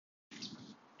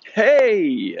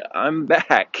Hey, I'm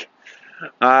back.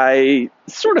 I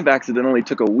sort of accidentally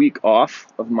took a week off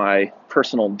of my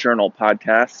personal journal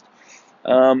podcast,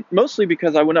 mostly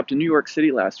because I went up to New York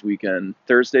City last weekend,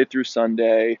 Thursday through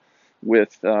Sunday,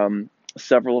 with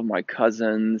several of my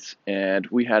cousins, and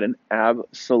we had an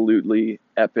absolutely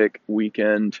epic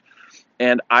weekend,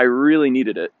 and I really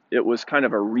needed it. It was kind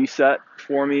of a reset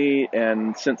for me,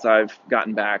 and since I've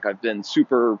gotten back, I've been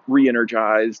super re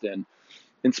energized and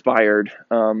inspired.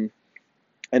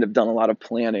 And have done a lot of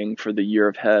planning for the year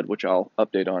ahead, which I'll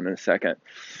update on in a second.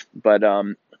 But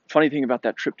funny thing about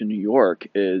that trip to New York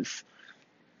is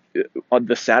on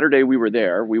the Saturday we were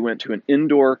there, we went to an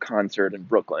indoor concert in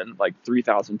Brooklyn, like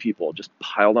 3,000 people just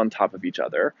piled on top of each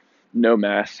other. No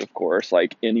masks, of course,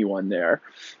 like anyone there.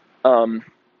 Um,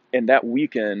 and that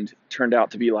weekend turned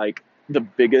out to be like the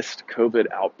biggest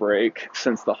COVID outbreak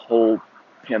since the whole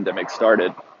pandemic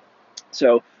started.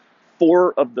 So,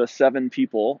 four of the seven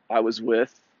people I was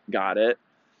with got it,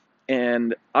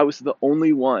 and I was the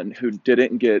only one who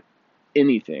didn't get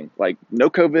anything. Like no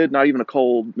COVID, not even a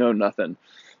cold, no nothing.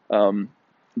 Um,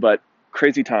 but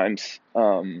crazy times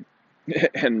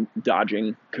and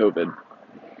dodging COVID.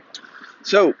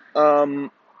 So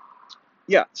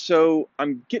yeah, so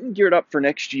I'm getting geared up for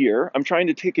next year. I'm trying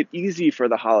to take it easy for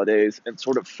the holidays and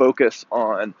sort of focus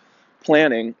on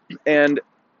planning. And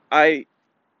I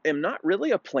am not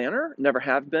really a planner, never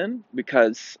have been,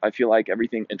 because I feel like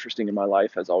everything interesting in my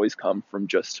life has always come from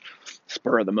just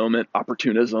spur of the moment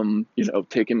opportunism,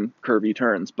 taking curvy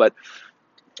turns. But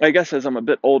I guess as I'm a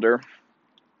bit older,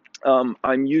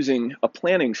 I'm using a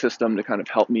planning system to kind of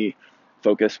help me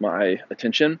focus my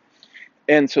attention.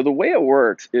 And so the way it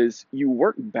works is you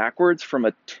work backwards from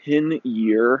a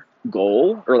 10-year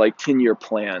goal, or like 10-year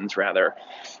plans rather.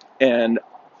 And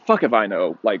fuck if I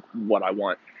know like what I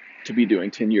want to be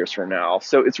doing 10 years from now.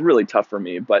 So it's really tough for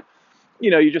me, but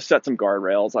you just set some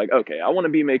guardrails like, okay, I want to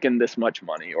be making this much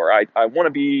money, or I want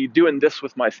to be doing this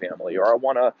with my family, or I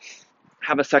want to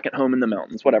have a second home in the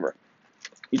mountains, whatever.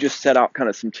 You just set out kind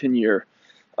of some 10-year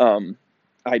um,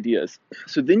 ideas.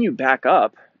 So then you back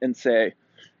up and say,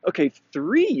 okay,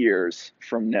 3 years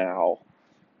from now,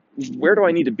 where do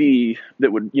I need to be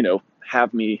that would,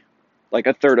 have me like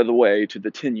a third of the way to the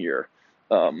 10-year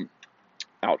um,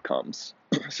 outcomes.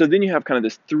 So then you have kind of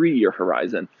this 3 year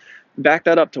horizon. Back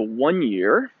that up to 1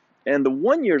 year, and the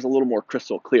 1 year is a little more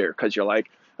crystal clear because you're like,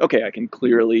 okay, I can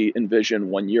clearly envision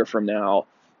 1 year from now,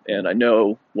 and I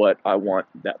know what I want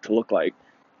that to look like.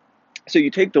 So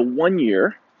you take the 1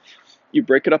 year, you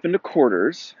break it up into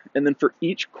quarters, and then for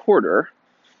each quarter,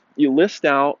 you list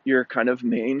out your kind of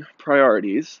main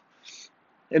priorities,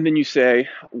 and then you say,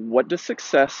 what does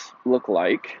success look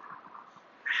like?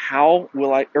 How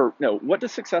will I, or no, what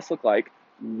does success look like?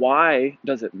 Why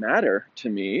does it matter to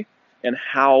me? And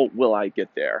how will I get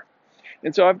there?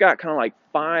 And so I've got kind of like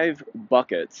five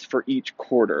buckets for each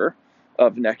quarter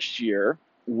of next year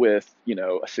with,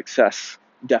 a success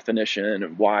definition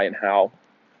and why and how.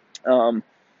 Um,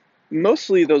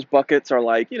 Mostly those buckets are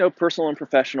like, personal and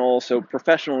professional. So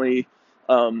professionally,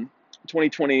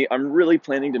 2020, I'm really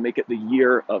planning to make it the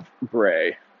year of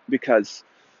gray because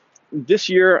this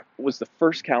year was the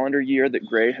first calendar year that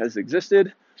gray has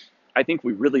existed. I think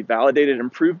we really validated and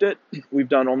proved it. We've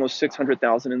done almost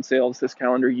 600,000 in sales this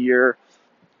calendar year.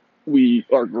 We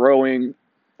are growing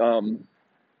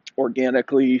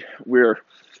organically.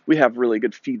 We have really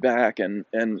good feedback and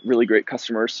really great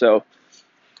customers. So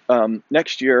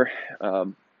next year,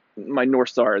 my North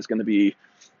Star is going to be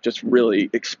just really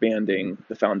expanding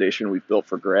the foundation we've built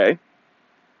for gray.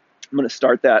 I'm going to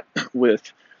start that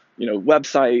with,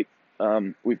 website.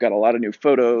 We've got a lot of new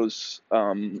photos.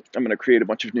 I'm going to create a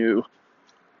bunch of new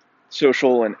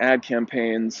social and ad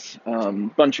campaigns,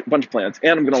 bunch of plans,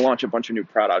 and I'm going to launch a bunch of new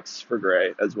products for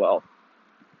Gray as well.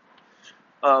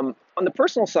 On the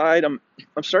personal side, I'm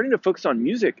starting to focus on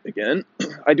music again.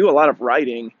 I do a lot of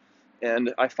writing,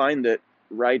 and I find that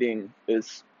writing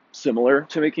is similar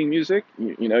to making music.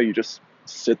 You just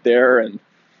sit there and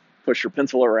push your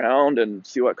pencil around and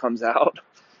see what comes out.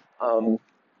 Um,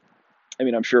 I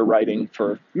mean, I'm sure writing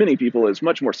for many people is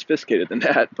much more sophisticated than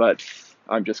that, but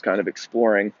I'm just kind of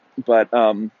exploring. But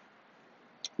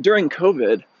during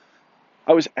COVID,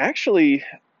 I was actually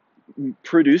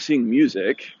producing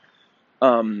music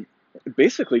um,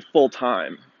 basically full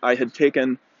time. I had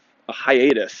taken a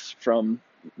hiatus from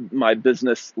my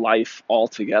business life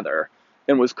altogether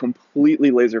and was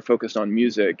completely laser focused on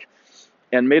music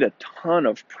and made a ton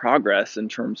of progress in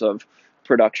terms of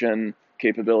production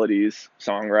capabilities,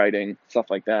 songwriting, stuff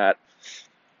like that.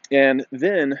 And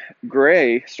then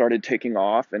Gray started taking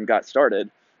off and got started.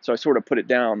 So I sort of put it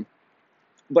down.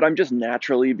 but I'm just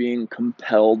naturally being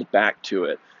compelled back to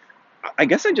it. I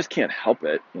guess I just can't help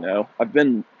it, you know? I've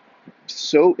been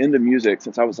so into music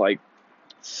since I was like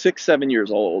 6, 7 years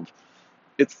old.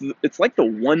 It's like the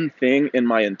one thing in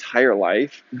my entire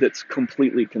life that's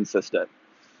completely consistent,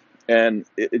 and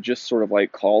it just sort of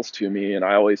like calls to me, and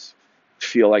I always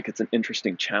feel like it's an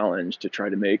interesting challenge to try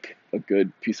to make a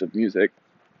good piece of music.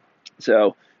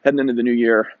 So heading into the new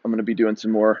year, I'm going to be doing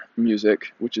some more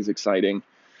music, which is exciting,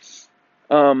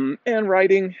 and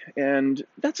writing, and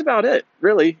that's about it,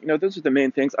 really. You know, those are the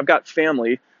main things. I've got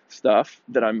family stuff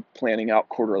that I'm planning out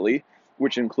quarterly,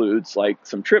 which includes like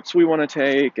some trips we want to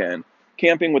take and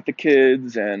camping with the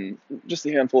kids and just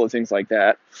a handful of things like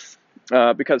that.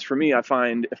 Because for me, I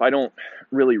find if I don't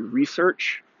really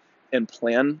research and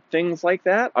plan things like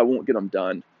that, I won't get them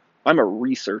done. I'm a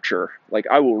researcher. Like,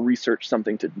 I will research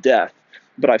something to death,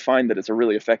 but I find that it's a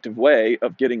really effective way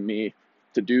of getting me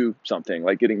to do something,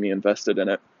 like getting me invested in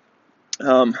it.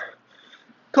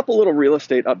 Couple little real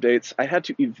estate updates. I had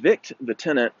to evict the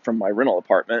tenant from my rental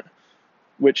apartment,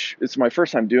 which is my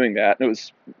first time doing that. It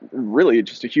was really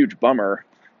just a huge bummer.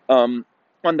 On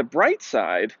the bright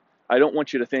side, I don't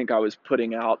want you to think I was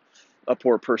putting out a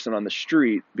poor person on the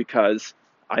street, because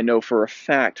I know for a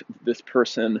fact this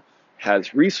person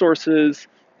has resources,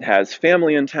 has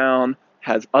family in town,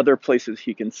 has other places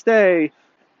he can stay,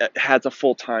 has a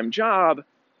full-time job.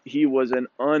 He was an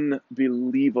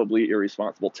unbelievably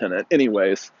irresponsible tenant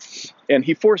anyways, and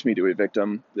he forced me to evict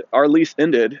him. Our lease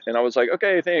ended, and I was like,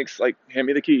 okay, thanks, like, hand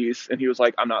me the keys. And he was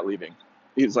like, I'm not leaving.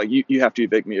 He's like, you have to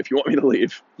evict me if you want me to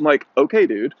leave. I'm like, okay,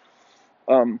 dude.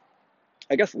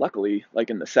 I guess luckily,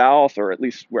 like in the South, or at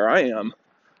least where I am,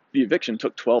 the eviction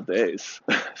took 12 days.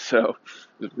 So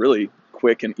it was really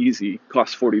quick and easy,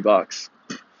 cost $40.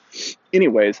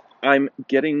 Anyways, I'm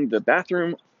getting the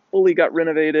bathroom fully got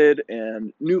renovated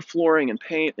and new flooring and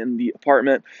paint in the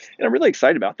apartment, and I'm really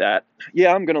excited about that.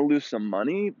 Yeah, I'm going to lose some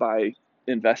money by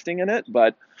investing in it,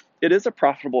 but it is a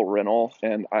profitable rental,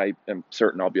 and I am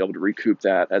certain I'll be able to recoup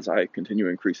that as I continue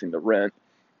increasing the rent.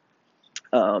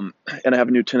 And I have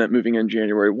a new tenant moving in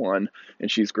January 1, and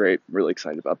she's great. Really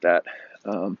excited about that.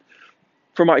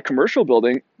 For my commercial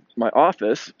building, my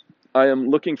office, I am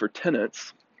looking for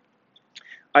tenants.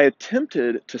 I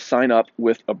attempted to sign up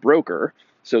with a broker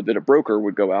so that a broker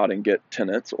would go out and get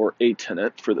tenants, or a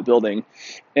tenant for the building.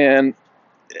 And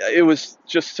it was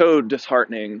just so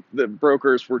disheartening. The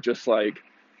brokers were just like,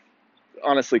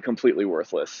 honestly, completely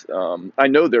worthless. I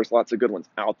know there's lots of good ones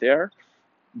out there,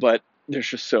 but there's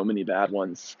just so many bad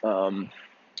ones.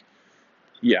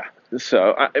 Yeah.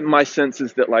 So my sense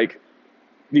is that, like,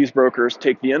 these brokers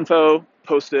take the info,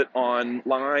 post it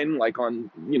online, like on,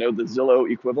 the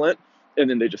Zillow equivalent, and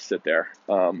then they just sit there.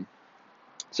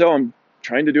 So I'm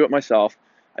trying to do it myself.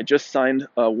 I just signed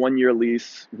a 1-year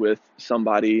lease with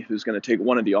somebody who's going to take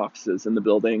one of the offices in the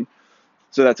building.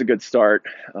 So that's a good start,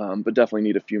 but definitely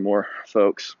need a few more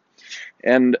folks.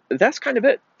 And that's kind of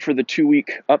it for the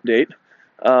 2-week update.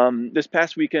 This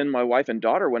past weekend, my wife and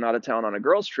daughter went out of town on a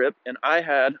girls' trip, and I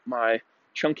had my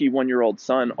chunky 1-year-old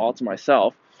son all to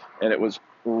myself, and it was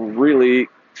really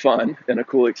fun and a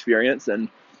cool experience. And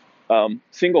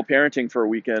single parenting for a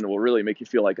weekend will really make you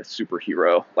feel like a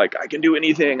superhero. Like, I can do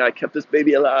anything. I kept this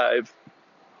baby alive.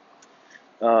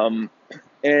 And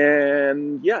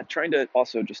yeah, trying to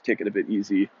also just take it a bit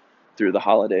easy through the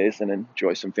holidays and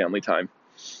enjoy some family time.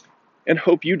 And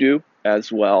hope you do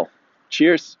as well.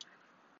 Cheers.